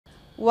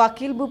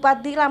Wakil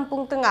Bupati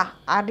Lampung Tengah,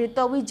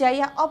 Ardito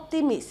Wijaya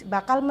Optimis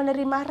bakal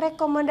menerima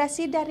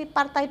rekomendasi dari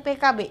Partai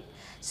PKB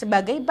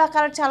sebagai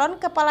bakal calon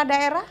kepala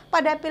daerah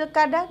pada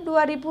Pilkada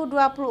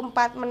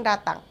 2024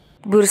 mendatang.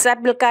 Bursa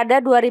Pilkada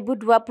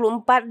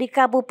 2024 di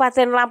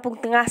Kabupaten Lampung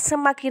Tengah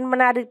semakin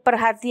menarik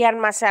perhatian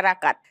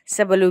masyarakat.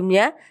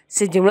 Sebelumnya,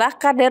 sejumlah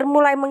kader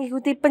mulai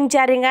mengikuti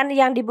penjaringan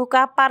yang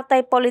dibuka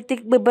partai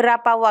politik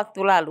beberapa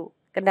waktu lalu.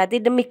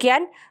 Kendati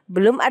demikian,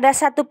 belum ada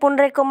satupun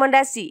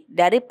rekomendasi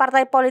dari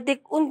partai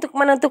politik untuk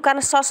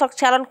menentukan sosok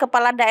calon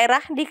kepala daerah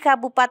di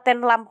Kabupaten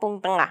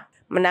Lampung Tengah.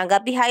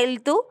 Menanggapi hal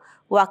itu,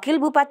 Wakil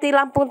Bupati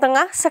Lampung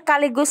Tengah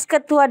sekaligus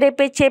Ketua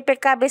DPC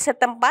PKB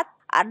setempat,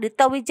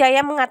 Ardito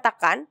Wijaya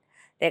mengatakan,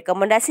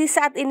 rekomendasi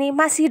saat ini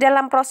masih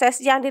dalam proses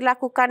yang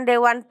dilakukan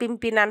Dewan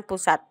Pimpinan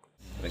Pusat.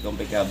 Rekom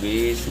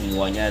PKB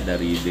semuanya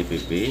dari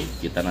DPP,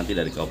 kita nanti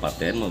dari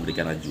kabupaten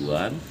memberikan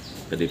ajuan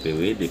ke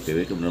DPW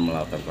kemudian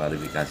melakukan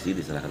klarifikasi,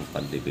 diserahkan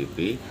kepada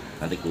DPP,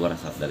 nanti keluar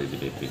dari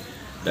DPP.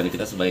 Dan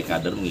kita sebagai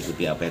kader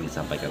mengikuti apa yang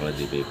disampaikan oleh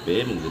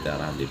DPP, mengikuti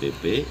arahan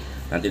DPP,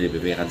 nanti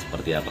DPP akan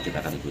seperti apa kita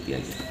akan ikuti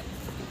aja.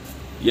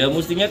 Ya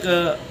mestinya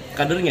ke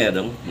kadernya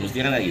dong,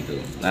 mestinya kan kayak gitu.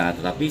 Nah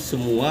tetapi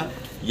semua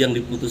yang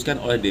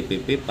diputuskan oleh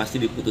DPP pasti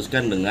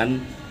diputuskan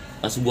dengan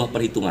sebuah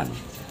perhitungan.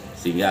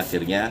 Sehingga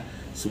akhirnya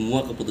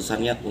semua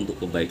keputusannya untuk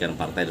kebaikan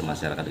partai dan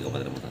masyarakat di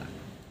Kabupaten Lampung Tengah.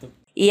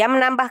 Ia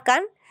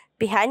menambahkan,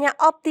 pihaknya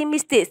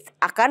optimistis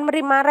akan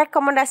menerima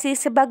rekomendasi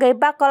sebagai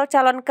bakal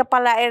calon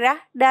kepala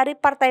daerah dari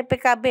Partai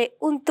PKB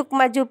untuk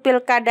maju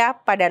Pilkada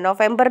pada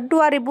November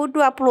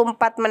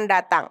 2024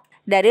 mendatang.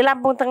 Dari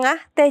Lampung Tengah,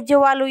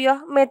 Tejo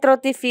Waluyo, Metro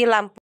TV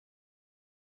Lampung.